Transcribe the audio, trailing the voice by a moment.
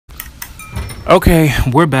Okay,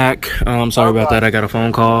 we're back. Sorry about that. I got a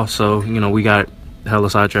phone call, so we got hella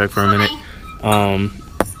sidetracked for a minute.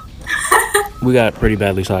 We got pretty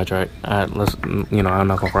badly sidetracked. Let's, I'm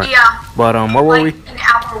not gonna front. Yeah. But where were we? An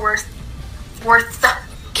hour worth.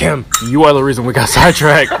 Kim, you are the reason we got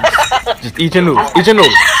sidetracked. Just eat your noodles. Eat your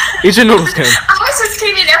noodles. Eat your noodles, Kim. I was just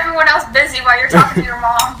keeping everyone else busy while you're talking to your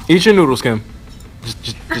mom. Eat your noodles, Kim.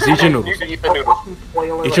 Just eat your noodles. Eat the noodles.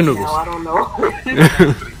 Eat your noodles. I don't know.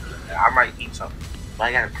 I might eat something.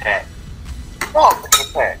 I got a pet. Oh, a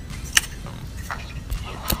pet.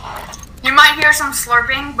 You might hear some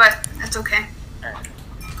slurping, but it's okay.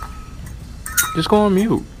 Just go on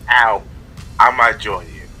mute. Ow. I might join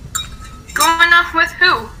you. Going on with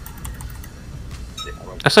who?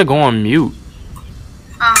 I said go on mute.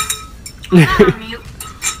 I'm not on mute.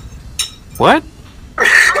 What?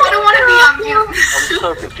 I don't want to be on mute. I'm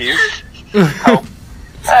so confused. I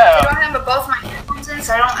don't have both my headphones in,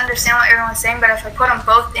 so I don't understand what everyone's saying, but if I put them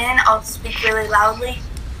both in, I'll speak really loudly.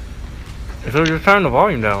 So just turn the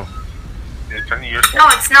volume down. No,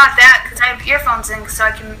 it's not that, because I have earphones in, so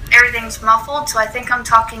everything's muffled, so I think I'm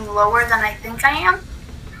talking lower than I think I am.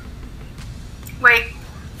 Wait,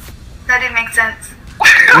 that didn't make sense.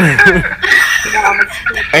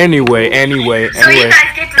 Anyway. So you guys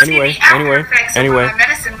get to see the after effects of when my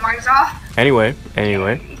medicine wears off. Anyway.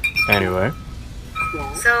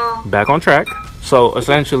 So Back on track. So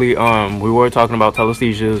essentially, we were talking about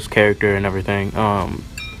Telesthesia's character and everything.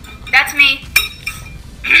 that's me.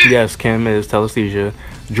 Yes, Kim is Telesthesia.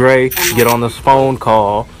 Dre, get on this phone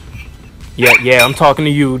call. Yeah, I'm talking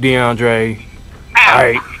to you, DeAndre.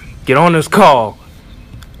 Alright, get on this call.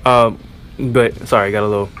 But sorry, got a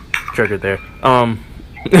little triggered there. Is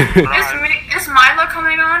Milo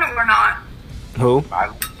coming on or not? Who?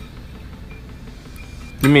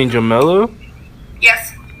 You mean Jamila?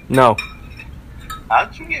 Yes. No,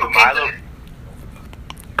 How'd you get Okay, Milo? good.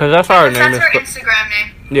 cause that's our name. That's her Instagram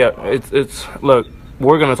name. Yeah, it's. Look,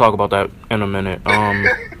 we're gonna talk about that in a minute.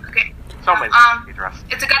 Okay. So many address.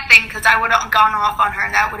 It's a good thing because I would have gone off on her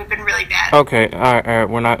and that would have been really bad. Okay, all right.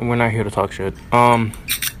 We're not here to talk shit. Or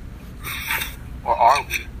are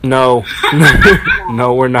we? No,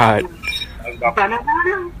 no, we're not.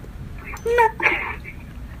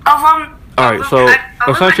 All right, so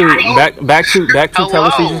essentially, back to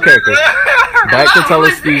Telesthesia's character. Back to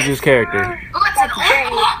Telesthesia's character. Oh, it's an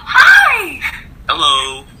hi!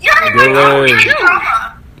 Hello. You're in drama.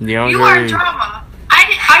 You are DeAndre. drama.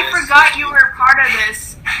 I forgot you were part of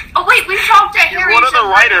this. Oh wait, we talked at You're Harry's one of the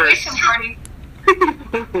writers. graduation party.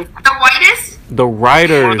 The whitest? The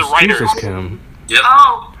writers. One of the writers. Jesus, Kim. Yep.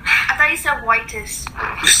 Oh, I thought you said whitest.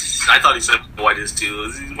 I thought he said whitest too.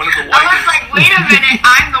 Is he one of the I was whitest? like, wait a minute,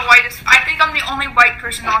 I'm the whitest. I think I'm the only white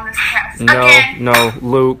person on this cast. Again, No,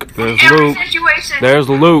 Luke. There's every Luke. situation. There's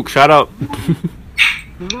Luke. Shut up.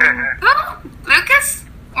 Who? Lucas?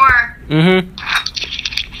 Or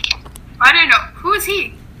I don't know. Who is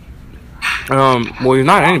he? Well, he's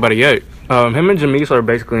not anybody yet. Him and Jamise are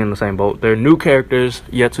basically in the same boat. They're new characters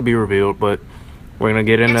yet to be revealed, but we're gonna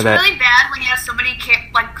get into that. It's really bad when you have so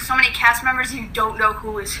many cast members and you don't know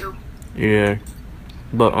who is who. Yeah,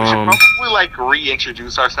 but We should probably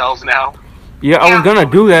reintroduce ourselves now. yeah, I was gonna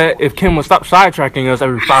do that if Kim would stop sidetracking us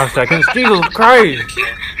every 5 seconds. Jesus Christ.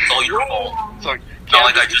 It's all your fault. So, Not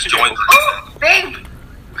like I just joined. Oh, babe.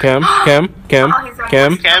 Kim. Cam.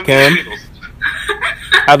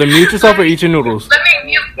 Either mute yourself or eat your noodles. Let me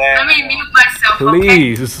mute myself.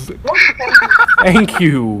 Okay? Please. Thank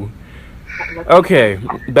you. Okay,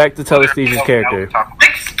 back to Telesthesia's character.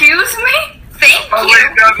 Excuse me? Thank you.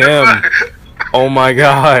 Kim. Oh my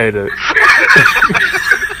god.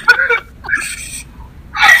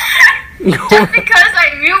 Just because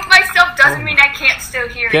I mute myself doesn't mean I can't still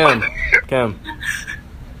hear you. Kim.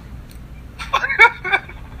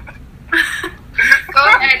 Go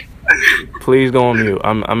ahead. Please go on mute.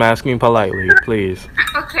 I'm asking politely, please.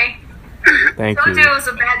 Okay. Thank Told you. you it was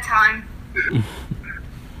a bad time.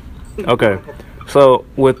 Okay. So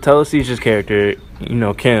with Telesthesia's character,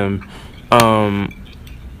 Kim,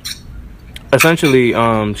 essentially,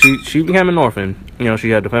 she became an orphan. She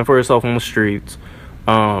had to fend for herself on the streets.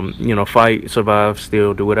 Fight, survive,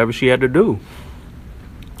 steal, do whatever she had to do.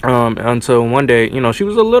 Until one day, she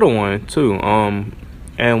was a little one too.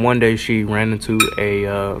 And one day she ran into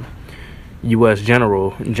a U.S.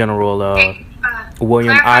 General William Clarify what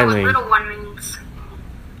Eiling. little one means.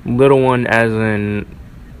 Little one as in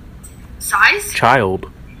Size?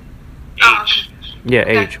 child. Oh, Yeah,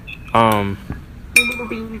 Okay. age.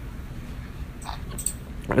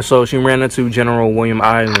 So she ran into General William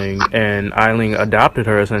Eiling, and Eiling adopted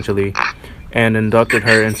her essentially, and inducted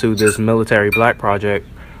her into this military black project.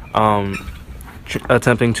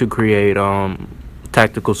 attempting to create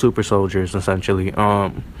tactical super soldiers, essentially.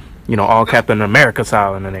 All Captain America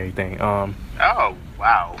style and everything. Oh,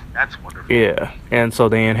 wow. That's wonderful. Yeah, and so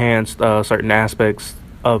they enhanced certain aspects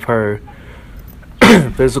of her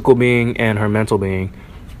physical being and her mental being.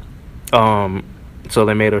 So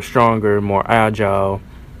they made her stronger, more agile,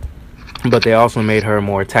 but they also made her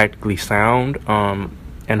more tactically sound,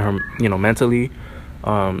 and her, mentally.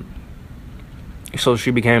 So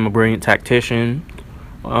she became a brilliant tactician,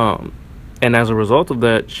 and as a result of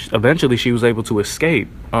that, eventually she was able to escape,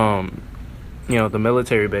 the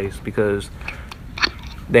military base, because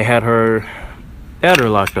they had her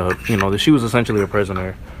locked up. She was essentially a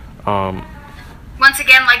prisoner. Once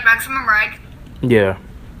again, like Maximum Rag. Yeah.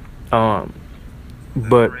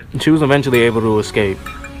 But she was eventually able to escape.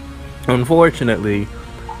 Unfortunately,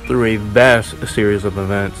 through a vast series of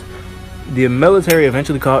events, the military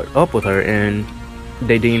eventually caught up with her, and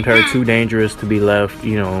they deemed her too dangerous to be left,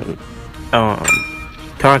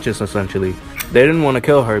 conscious, essentially. They didn't want to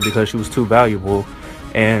kill her because she was too valuable,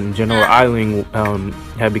 and General Eiling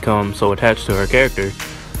had become so attached to her character.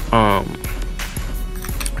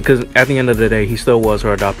 Because at the end of the day, he still was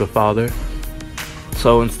her adoptive father.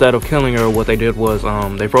 So instead of killing her, what they did was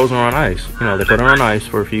they froze her on ice. They put her on ice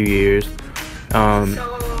for a few years. And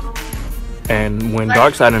when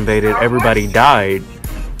Darkseid invaded, everybody died.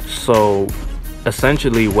 So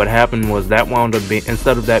essentially what happened was that wound up being,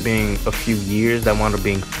 instead of that being a few years, that wound up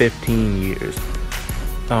being 15 years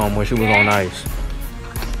when she was on ice.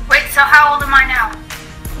 Wait, so how old am I now?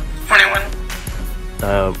 21.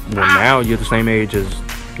 Well, now you're the same age as,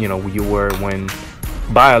 you were when,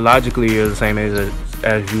 biologically you're the same age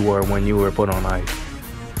as you were when you were put on ice.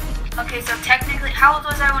 Okay, so technically, how old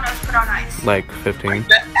was I when I was put on ice? Like 15.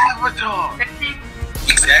 The Avatar. 15?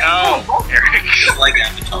 Exactly. No, Eric. Just like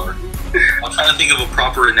Avatar. I'm trying to think of a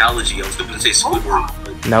proper analogy. I was going to say Squidward.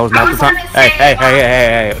 That was not the time.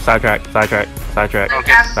 Hey. Sidetrack.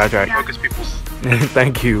 Focus, focus, people.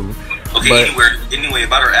 Thank you. Okay, But- anyway,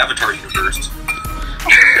 about our Avatar universe.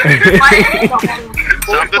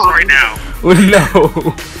 Stop this right now.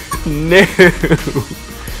 No. No.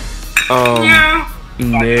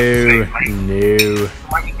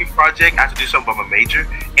 My EP project, I have to do something about my major,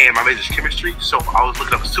 and my major is chemistry, so I was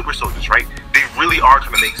looking up super soldiers, right? They really are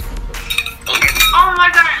trying to make Oh my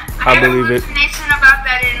god, I had believe a it. hallucination about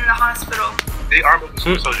that in the hospital. They are making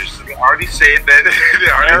super soldiers. So they already said that they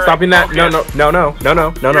already I'm stopping that. No.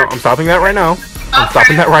 I'm stopping that right now. I'm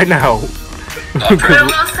stopping that right now. Put a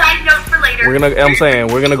little side note for later.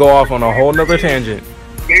 we're gonna go off on a whole nother tangent.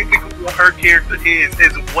 Basically what her character is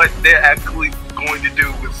what they're actually going to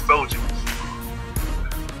do with soldiers.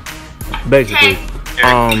 Basically.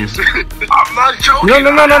 I'm not joking.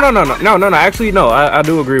 No. Actually, no. I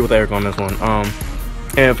do agree with Eric on this one.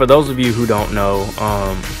 And for those of you who don't know,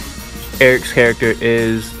 Eric's character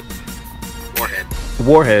is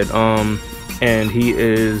Warhead. And he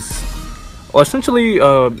is essentially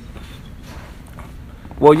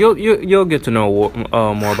well, you'll get to know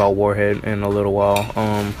more about Warhead in a little while.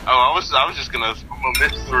 I was just gonna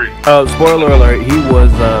miss 3. Spoiler alert: he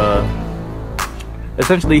was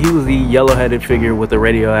essentially he was the yellow-headed figure with the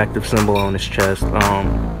radioactive symbol on his chest.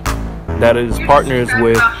 That is partners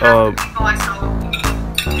with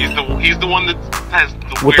He's the one that has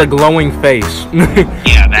the glowing face.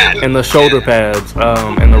 Yeah, that. And the shoulder pads,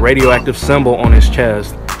 and the radioactive symbol on his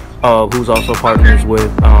chest. Who's also partners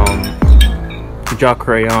with Jacques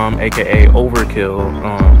Crayon, aka Overkill,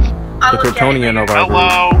 the Kryptonian of our group.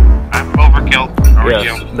 Hello, I'm Overkill. How are Yes,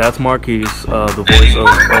 you? that's Marquise, the voice of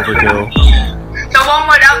Overkill. The one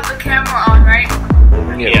without the camera on, right?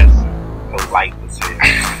 Yes. The light was here.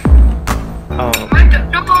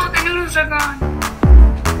 The noodles are gone.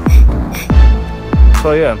 So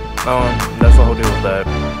yeah, that's the whole deal with that.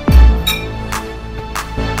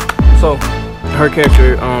 So, her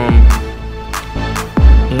character,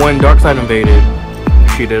 when Darkseid invaded,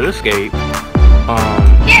 she did escape.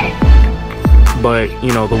 But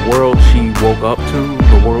the world she woke up to,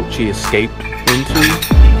 the world she escaped into,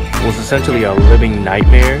 was essentially a living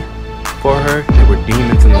nightmare for her. There were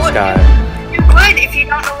demons in the sky. You could if you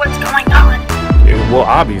don't know what's going on. Well,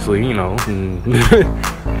 obviously,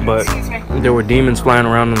 but there were demons flying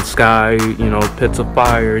around in the sky, pits of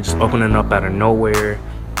fire just opening up out of nowhere.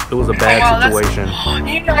 It was a bad situation.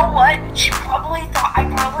 You know what? I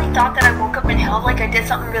probably thought that I woke up in hell, like I did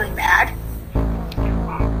something really bad.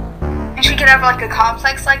 And she could have like a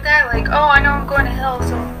complex like that, like, oh, I know I'm going to hell,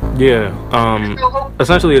 so. Yeah.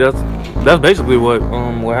 Essentially, that's basically what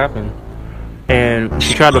happened. And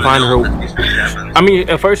she tried to find her. I mean,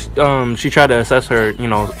 at first, she tried to assess her,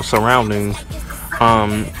 surroundings.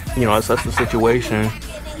 assess the situation.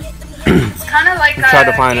 It's kind of like She tried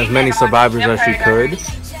to find as many survivors as she could.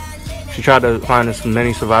 She tried to find as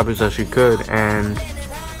many survivors as she could, and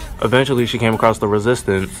eventually she came across the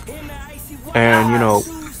Resistance. And,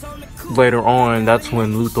 later on, that's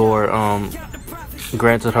when Luthor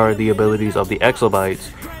granted her the abilities of the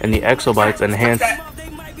Exobites, and the Exobites enhanced.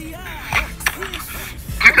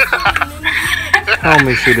 Tell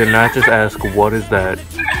me she did not just ask, what is that?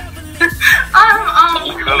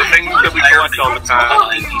 The things that we watch all the time.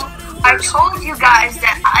 I told you guys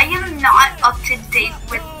that I am not up to date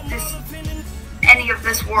with any of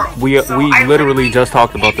this world. We literally just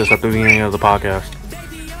talked about this at the beginning of the podcast.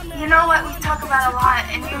 You know what? We talk about a lot,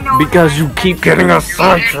 and because you keep getting us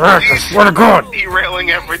sidetracked. I swear to God.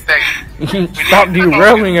 Derailing everything. Stop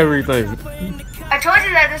derailing everything. I told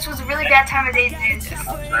you that this was a really bad time of day to do this.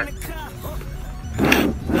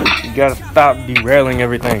 You gotta stop derailing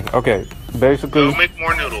everything. Okay, basically. Go make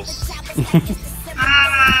more noodles.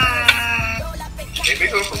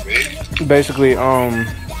 Basically,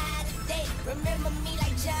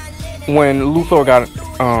 when Luthor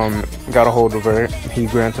got a hold of her, he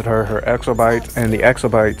granted her her Exobites, and the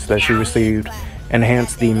Exobites that she received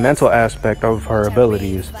enhanced the mental aspect of her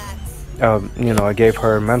abilities. It gave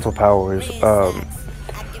her mental powers,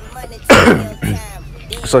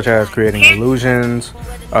 such as creating illusions,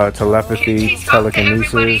 telepathy,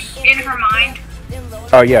 telekinesis. In her mind.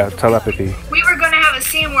 Oh yeah, telepathy. We were gonna have a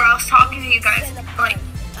scene where I was talking to you guys, like,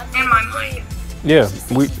 in my mind. Yeah,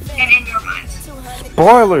 and in your minds.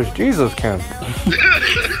 Spoilers, Jesus, Kim. I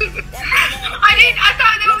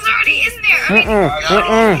thought that was already in there.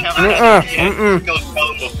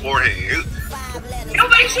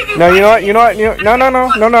 Nobody should be. No, you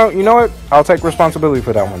know what? I'll take responsibility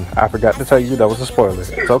for that one. I forgot to tell you that was a spoiler.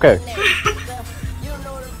 It's okay.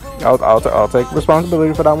 I'll take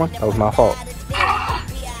responsibility for that one. That was my fault.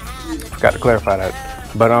 Forgot to clarify that.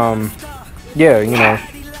 But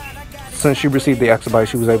since she received the Exobyte,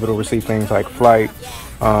 she was able to receive things like flight,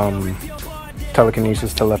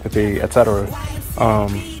 telekinesis, telepathy, etc.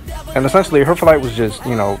 And essentially, her flight was just,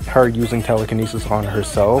 her using telekinesis on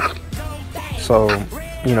herself. So,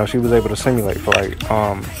 she was able to simulate flight.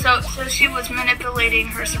 So she was manipulating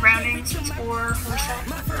her surroundings for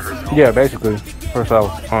herself? Yeah, basically,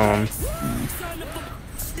 herself.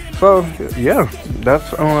 So, yeah, that's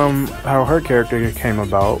how her character came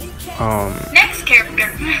about. Next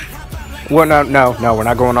character. Well, no, we're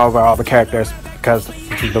not going over all the characters because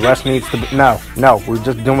the rest needs to be. No, we're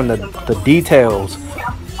just doing the details.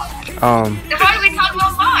 Why do we talk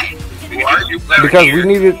about mine?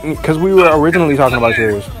 Because we were originally talking about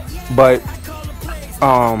yours, but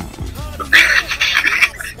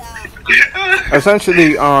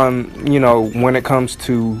essentially, when it comes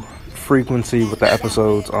to frequency with the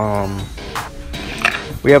episodes,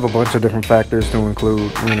 we have a bunch of different factors to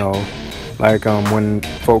include, like when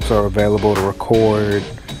folks are available to record,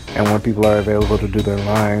 and when people are available to do their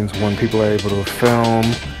lines, when people are able to film,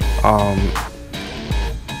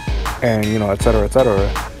 and etc.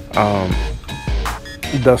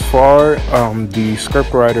 Thus far, the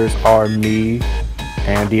script writers are me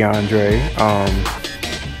and DeAndre,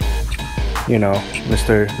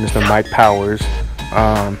 Mr. Mike Powers.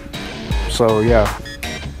 So yeah,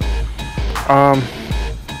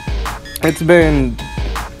 it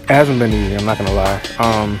hasn't been easy, I'm not gonna lie.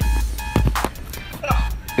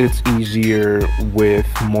 It's easier with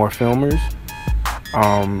more filmers,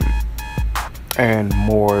 and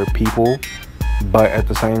more people, but at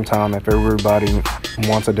the same time, if everybody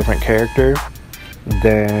wants a different character,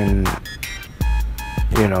 then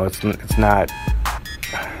it's not.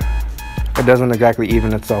 It doesn't exactly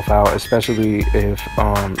even itself out, especially if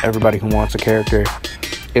everybody who wants a character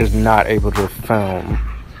is not able to film.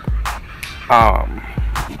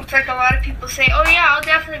 It's like a lot of people say, "Oh yeah, I'll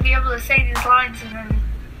definitely be able to say these lines," and then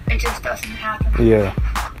it just doesn't happen. Yeah,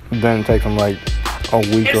 then it takes them like a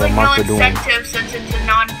week or a month to do it. There's no incentive since it's a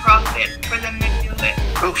non-profit for them to do it.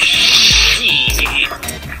 Oh shit!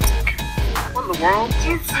 What in the world?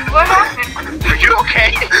 What happened? Are you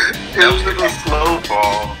okay? It was a slow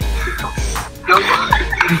fall.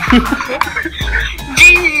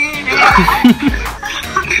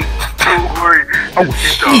 Don't worry. Oh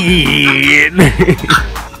shit!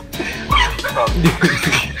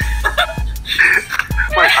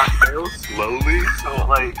 Like I fell slowly, so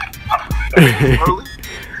like slowly.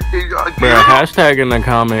 Bro, hashtag in the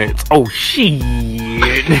comments. Oh shit!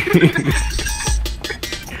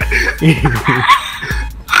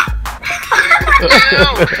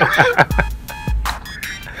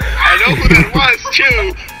 I know who that was too.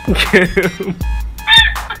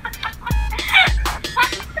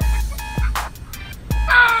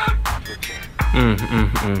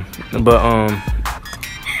 But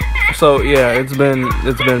so yeah, it's been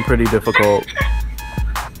pretty difficult.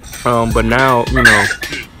 But now, you know,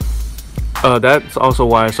 that's also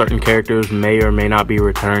why certain characters may or may not be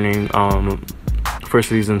returning for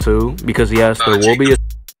season 2, because yes, there will be a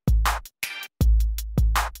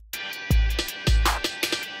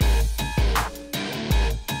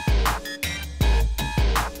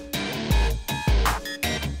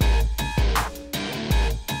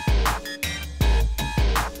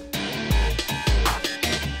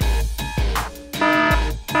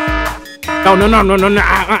No.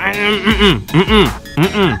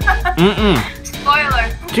 Spoiler.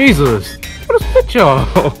 Jesus. What is with y'all?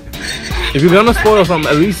 If you're gonna spoil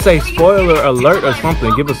something, at least say spoiler alert or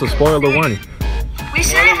something. Give us a spoiler warning. We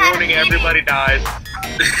should have had warning, everybody dies.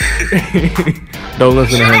 Don't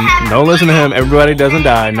listen to him. Don't listen to him. Everybody doesn't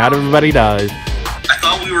die. Not everybody dies. I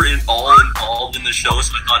thought we were all involved in the show,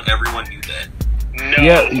 so I thought everyone knew that. No.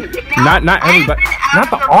 Yeah, not everybody. Not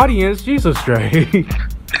the audience. Jesus, Dre.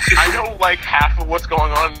 I know like half of what's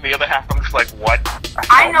going on, and the other half I'm just like, what?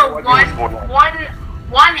 I know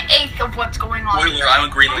 1/8 of what's going on. Spoiler, I'm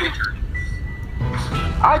a Green Lantern.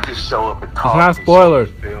 I just show up and talk. It's not spoilers.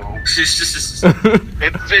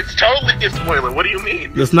 It's totally a spoiler. What do you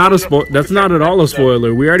mean? That's not a That's not at all a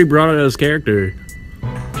spoiler. We already brought it as character.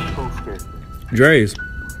 Dre's.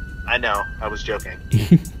 I know. I was joking.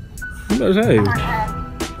 What say?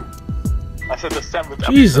 I said the 7th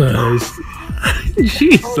episode. Jesus.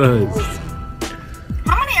 Jesus.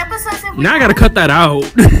 How many episodes have we Now I gotta cut that out.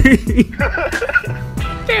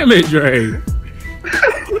 Damn it, Dre.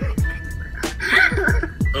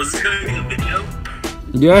 Was this gonna be a video?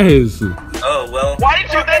 Yes. Oh, well. Why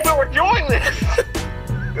did you think we were doing this?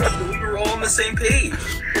 We were all on the same page.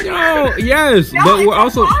 No, yes, No, but it's we're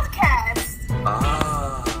also. a podcast.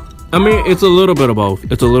 I mean, it's a little bit of both.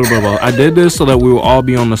 It's a little bit of both. I did this so that we will all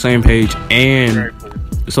be on the same page and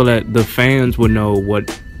so that the fans would know what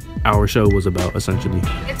our show was about, essentially.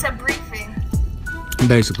 It's a briefing.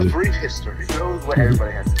 Basically. A brief history. Shows what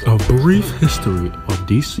everybody has to do. A brief history of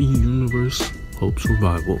DC Universe Hope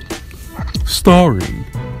Survival. Starring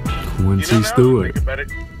Quincy Stewart. You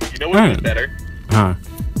know what would be better? Huh?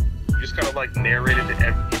 You just kind of like narrated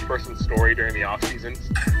each person's story during the off seasons.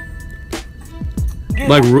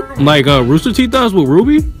 Like Rooster Teeth does with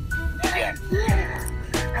Ruby? Yeah.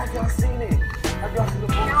 Have y'all seen it? Have y'all seen the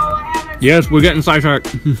No, I haven't. Yes, we're getting sidetracked.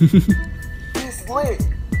 It's lit.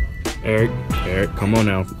 Eric, come on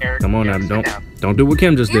now. Eric, Come on now. sit down. Don't do what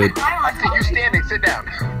Kim just did. I said you standing. Sit down.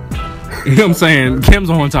 You know what I'm saying? Kim's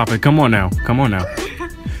on topic. Come on now. Come on now.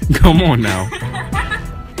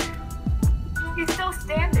 He's still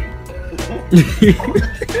standing.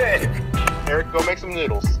 Eric, go make some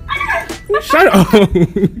noodles. Shut up.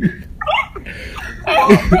 I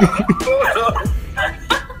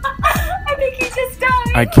think he just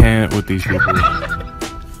died. I can't with these people.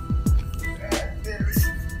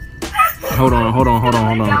 Hold on.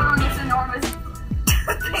 Down on this enormous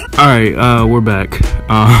All right, we're back.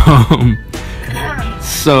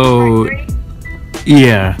 So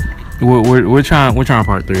yeah, we're trying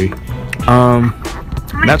part 3.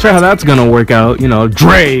 Not sure how that's gonna work out. You know,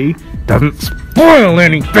 Dre doesn't spoil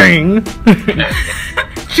anything.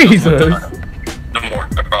 Jesus. No more,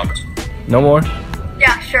 I promise. No more.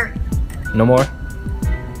 Yeah, sure. No more.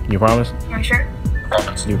 You promise? Are you sure?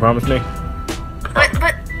 Promise. You promise me?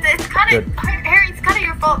 But it's kind of Harry. It's kind of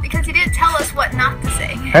your fault because you didn't tell us what not to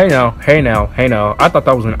say. Hey now. I thought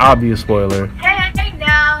that was an obvious spoiler. Hey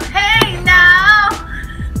now.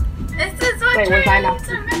 This is what Wait, was I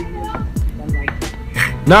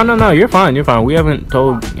not No. You're fine. We haven't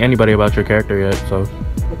told anybody about your character yet, so.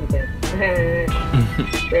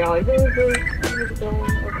 They're always Is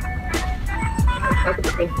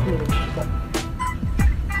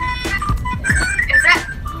that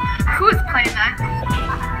who's playing that?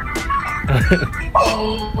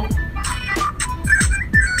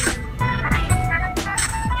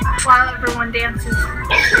 While everyone dances.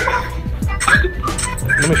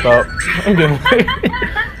 Let me stop. I'm getting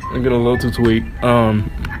a little too sweet.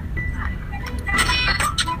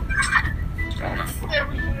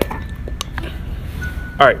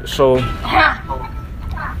 All right, so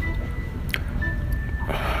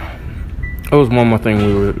there was one more thing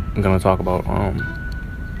we were gonna talk about.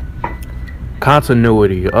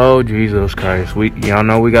 Continuity. Oh Jesus Christ! Y'all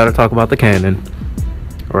know we gotta talk about the canon,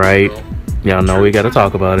 right? Y'all know we gotta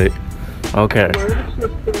talk about it. Okay.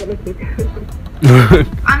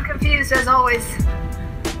 I'm confused as always.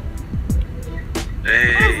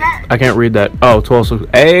 Hey. What is that? I can't read that. Oh, 12 subs.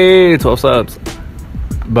 Hey, 12 subs.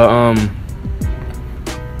 But,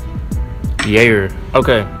 yeah.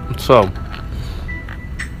 Okay, so,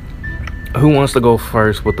 who wants to go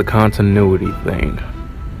first with the continuity thing?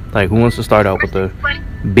 Like, who wants to start out with the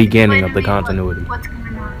beginning of the continuity? What's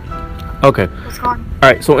going on? Okay. What's going on?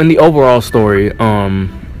 Alright, so in the overall story,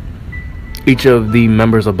 each of the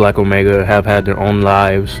members of Black Omega have had their own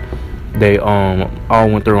lives. They all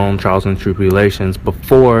went their own trials and tribulations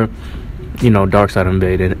before, Darkseid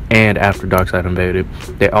invaded, and after Darkseid invaded.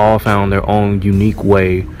 They all found their own unique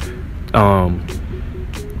way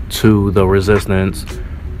to the Resistance,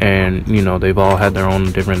 and they've all had their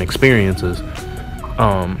own different experiences.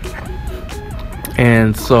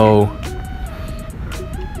 And so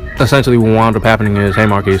essentially what wound up happening is, hey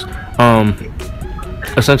Marquise,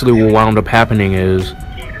 essentially what wound up happening is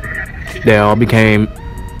they all became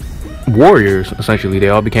warriors. Essentially they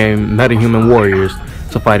all became metahuman warriors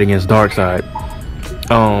to fight against Darkseid.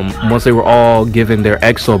 Once they were all given their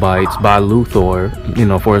exobytes by Luthor,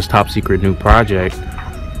 for his top secret new project,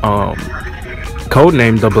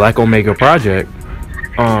 codenamed the Black Omega Project,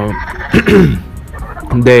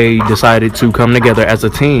 they decided to come together as a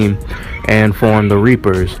team and form the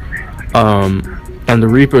Reapers. And the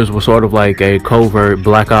Reapers were sort of like a covert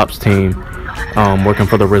Black Ops team, working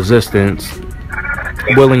for the Resistance,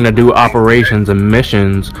 willing to do operations and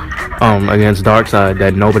missions against Darkseid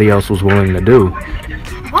that nobody else was willing to do.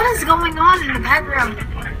 What is going on in the background?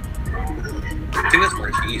 I think that's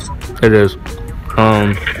Marquise. It is.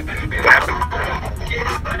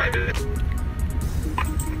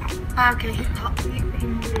 Okay.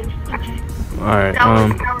 Okay. Alright, That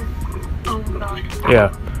was, oh god. yeah.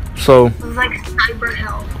 So It was like cyber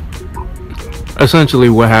hell. essentially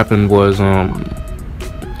what happened was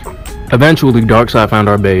eventually Darkseid found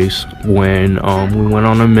our base when we went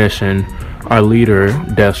on a mission. Our leader,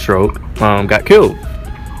 Deathstroke, got killed.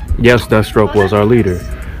 Yes, Deathstroke was our leader.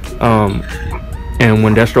 And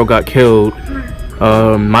when Deathstroke got killed,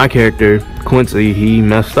 my character, Quincy, he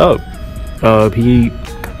messed up. He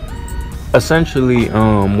essentially,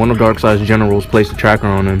 one of Darkseid's generals placed a tracker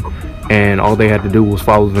on him, and all they had to do was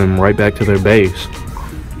follow them right back to their base.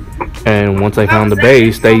 And once they found the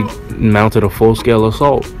base, they mounted a full-scale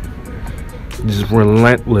assault. Just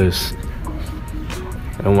relentless.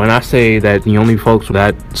 And when I say that the only folks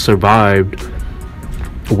that survived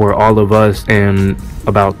were all of us and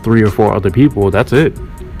about 3 or 4 other people, that's it.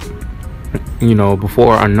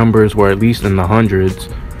 Before our numbers were at least in the hundreds.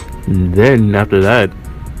 Then after that,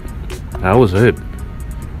 that was it.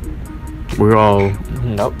 We were all,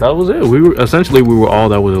 that was it. We were all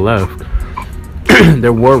that was left.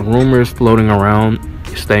 There were rumors floating around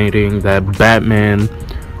stating that Batman,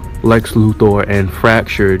 Lex Luthor, and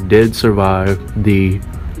Fracture did survive the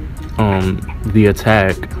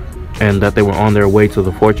attack, and that they were on their way to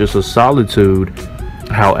the Fortress of Solitude.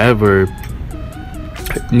 However,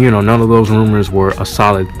 none of those rumors were a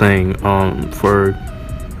solid thing for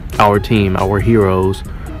our team, our heroes,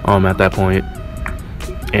 at that point.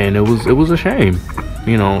 And it was a shame,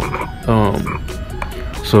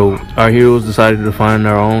 so our heroes decided to find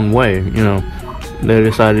their own way. They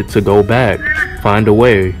decided to go back, find a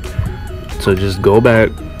way to just go back,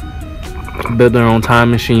 build their own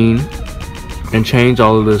time machine, and change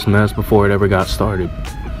all of this mess before it ever got started.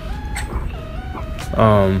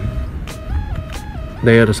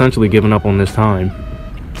 They had essentially given up on this time.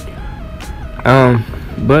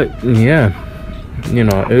 But yeah,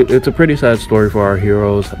 it's a pretty sad story for our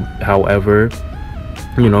heroes. However,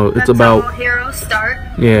 it's about how heroes start.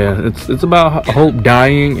 Yeah, it's about Hope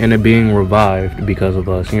dying and it being revived because of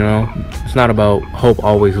us. It's not about Hope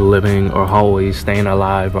always living or always staying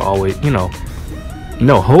alive or always, no,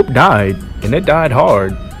 Hope died, and it died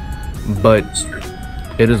hard, but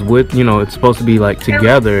it is with, it's supposed to be like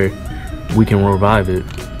together we can revive it,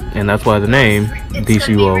 and that's why the name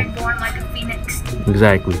DCUO. Reborn like a phoenix.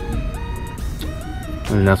 Exactly,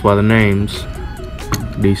 and that's why the name's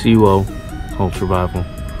DCUO, Hope Survival.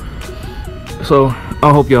 So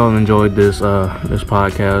I hope y'all enjoyed this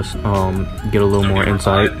podcast. Get a little more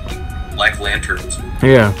insight. Like lanterns.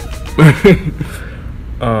 Yeah.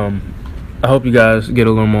 I hope you guys get a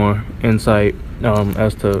little more insight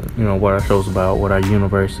as to what our show's about, what our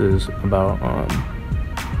universe is about,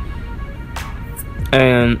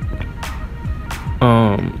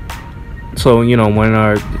 so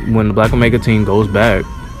when the Black Omega team goes back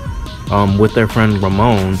with their friend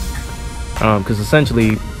Ramon, because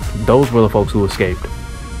essentially those were the folks who escaped.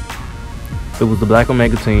 It was the Black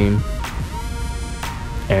Omega team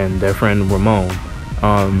and their friend Ramon.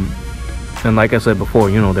 And like I said before,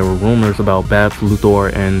 there were rumors about Bats,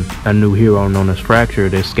 Luthor, and a new hero known as Fracture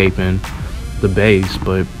escaping the base,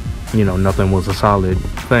 but nothing was a solid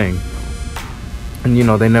thing. And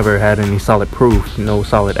they never had any solid proof, no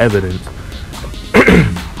solid evidence.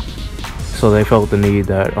 So they felt the need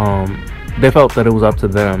that they felt that it was up to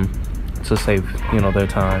them to save, their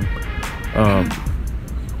time.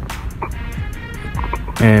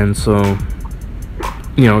 And so,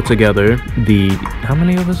 together, how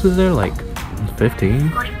many of us is there? Like 15?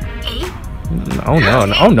 Like 8?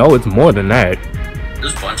 Oh no, it's more than that.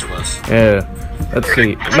 There's a bunch of us. Yeah. Let's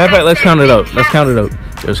see. Matter of fact, let's count it up.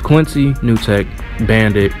 There's Quincy, New Tech,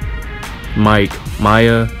 Bandit, Mike,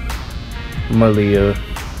 Maya, Malia,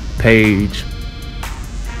 Paige,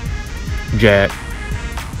 Jack,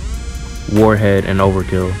 Warhead, and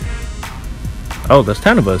Overkill. Oh, that's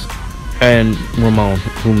 10 of us. And Ramon,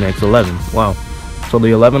 who makes 11. Wow. So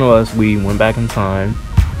the 11 of us, we went back in time,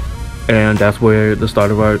 and that's where the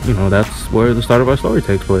start of our, story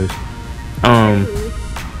takes place.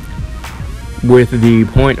 With the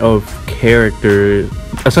point of character,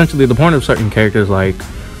 essentially the point of certain characters like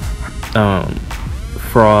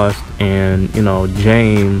Frost and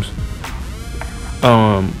James,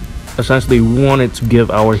 essentially wanted to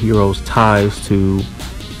give our heroes ties to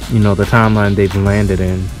the timeline they've landed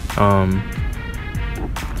in,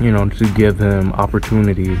 to give them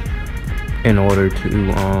opportunity in order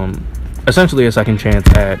to essentially a second chance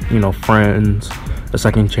at friends, a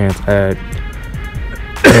second chance at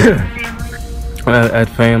at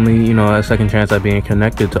family, a second chance at being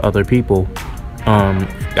connected to other people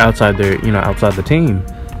outside outside the team.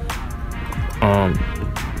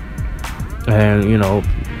 And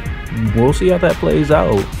we'll see how that plays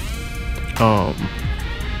out.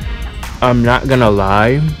 I'm not gonna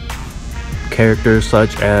lie, characters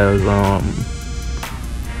such as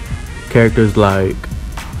characters like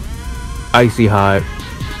Icy Hot,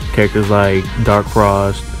 characters like Dark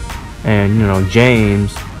Frost, and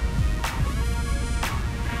James.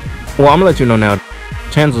 Well, I'm gonna let you know now.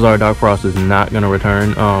 Chances are Dark Frost is not gonna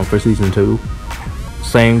return for season 2.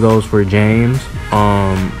 Same goes for James.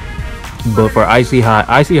 But for Icy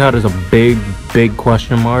Hot is a big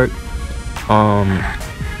question mark.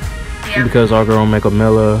 Because our girl Mecca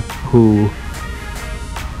Miller, who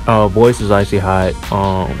voices Icy Hot,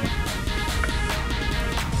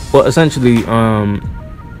 well, essentially, I'm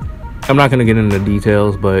not gonna get into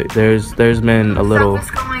details, but there's been a little.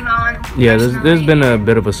 Yeah, there's been a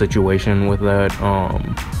bit of a situation with that,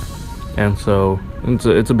 and so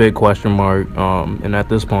it's a big question mark, and at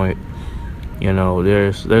this point,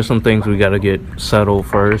 there's some things we gotta get settled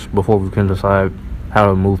first before we can decide how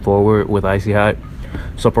to move forward with Icy Hot.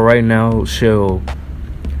 So for right now, she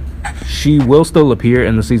will still appear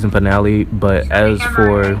in the season finale, but as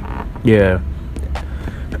for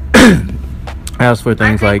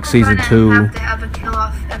things like season 2.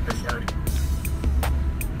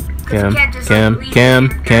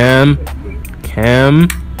 Cam,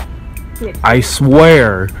 I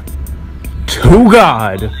swear to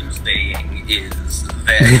God. All I'm saying is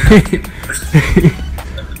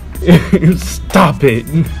that stop it.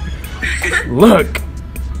 Look.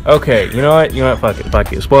 Okay, you know what?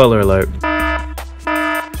 Fuck it. Spoiler alert.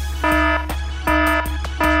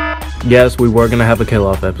 Yes, we were gonna have a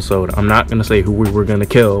kill-off episode. I'm not gonna say who we were gonna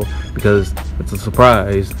kill because it's a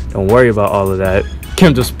surprise. Don't worry about all of that.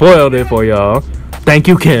 Kim just spoiled it for y'all. Thank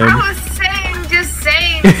you, Kim. I was just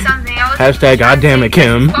saying something. Hashtag goddamn it,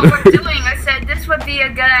 Kim. What we're doing. I said this would be a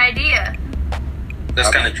good idea. That's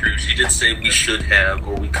kind of true. She did say we should have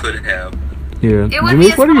or we could have. Yeah. It would be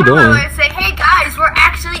a spoiler. I would say, hey guys, we're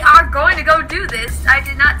actually going to go do this. I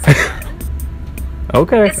did not say that.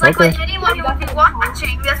 Okay. It's like with anyone who would be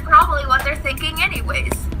watching, that's probably what they're thinking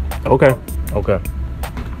anyways. Okay.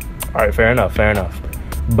 Alright, fair enough.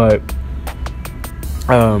 But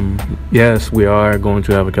yes, we are going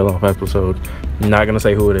to have a kill-off episode. I'm not gonna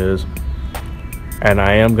say who it is. And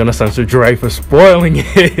I am gonna censor Dre for spoiling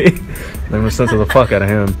it. I'm gonna censor the fuck out of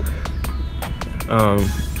him.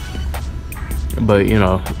 But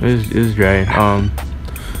it's Dre.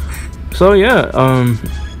 So yeah,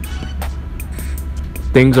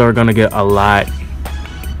 things are gonna get a lot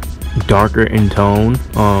darker in tone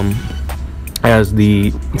as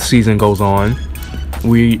the season goes on.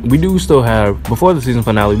 We do still have, before the season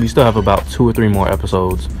finale, we still have about 2 or 3 more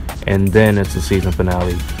episodes, and then it's the season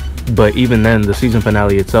finale. But even then, the season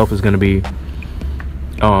finale itself is gonna be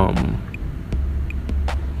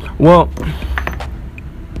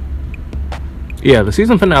the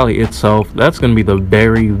season finale itself, that's going to be the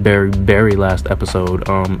very, very, very last episode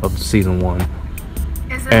of season 1.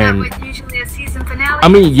 Isn't that what usually a season finale? I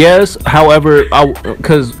mean, yes, however,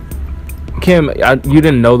 because Kim, you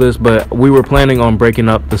didn't know this, but we were planning on breaking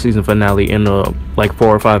up the season finale into like 4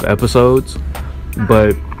 or 5 episodes,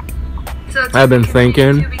 but so I've been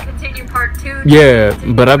thinking,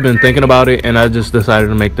 but I've been thinking about it, and I just decided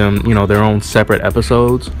to make them, their own separate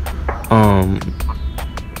episodes.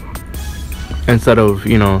 instead of,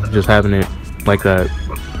 you know, just having it like that.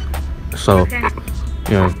 So, Okay.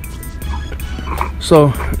 yeah. So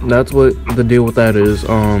that's what the deal with that is. I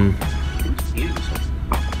want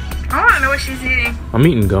to know what she's eating. I'm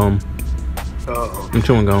eating gum. Oh. I'm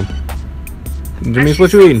chewing gum. As Jimmy's, she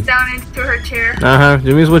what you sits eating? down into her chair.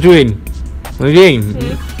 Jimmy's, what you eating? What you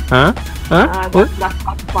eating? Huh? What? That's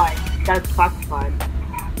classified. That's classified.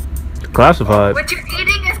 Classified. What you're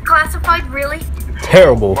eating is classified, really?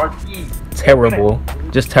 Terrible. Terrible.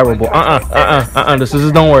 Just terrible. The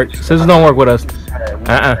scissors don't work. Scissors don't work with us.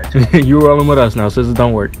 You rolling with us now. Scissors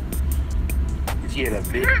don't work. He had a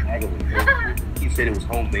big bag of it. He said it was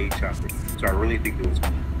homemade chocolate, so I really think it was.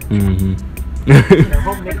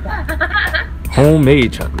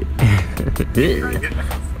 Homemade chocolate.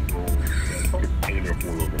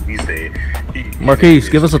 Marquise,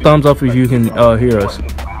 give us a thumbs up if you can hear us.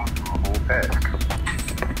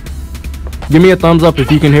 Give me a thumbs up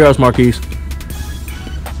if you can hear us, Marquise.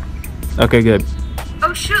 Okay, good.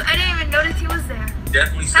 Oh shoot, I didn't even notice he was there.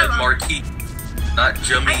 Definitely said Marquis, not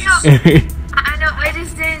Jimmy's. I know, I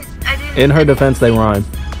didn't. In her defense, they rhyme. It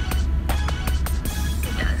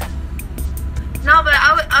does. No, but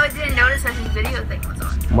I didn't notice that his video thing was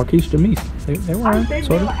on. Marquise Jamise. They rhyme.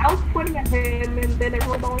 Sort of. I was pointing at him, and then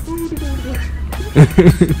everyone was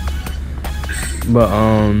But,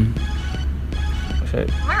 shit.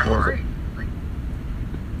 Where are you? Like,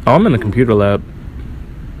 Oh, I'm in the computer lab.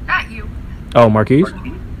 not you. Oh, Marquise?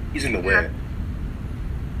 He's in the web.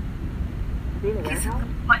 He's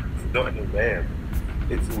what? No, in the web.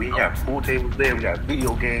 We got pool tables there. We got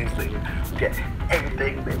video games there. We got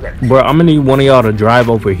everything there. Bro, I'm gonna need one of y'all to drive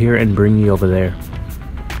over here and bring me over there.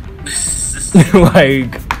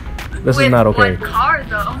 Like, this is not okay. With what car,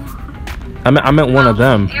 though? I meant one of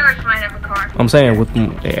them. Eric might have a car. I'm saying with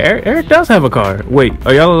Eric does have a car. Wait,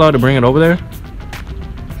 are y'all allowed to bring it over there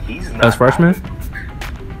He's not as freshmen?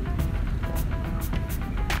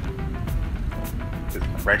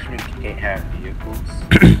 Freshmen can't have vehicles.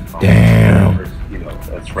 Damn. You know,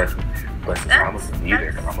 as freshmen. But since I'm a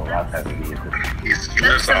leader, I'm allowed to have a vehicle. He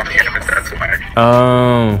lives off campus, that's why.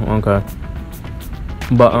 Oh, okay.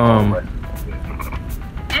 But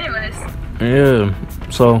Anyways. yeah.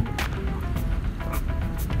 So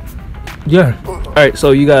yeah. All right.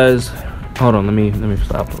 So you guys, hold on. Let me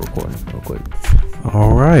stop the recording real quick.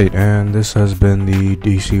 All right, and this has been the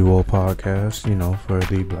DCUO podcast. You know, for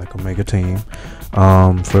the Black Omega team,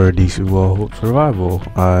 for DCUO Survival.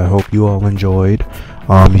 I hope you all enjoyed.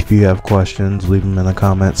 If you have questions, leave them in the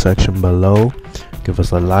comment section below. Give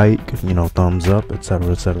us a like, you know, thumbs up,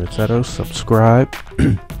 etc., etc., etc. Subscribe.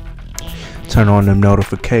 Turn on them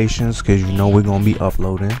notifications because you know we're gonna be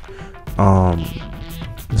uploading.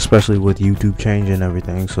 Especially with YouTube changing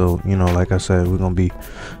everything. So, you know, like I said, we're gonna be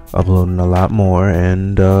uploading a lot more,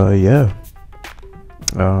 and yeah.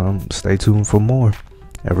 Stay tuned for more.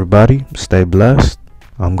 Everybody, stay blessed.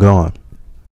 I'm gone.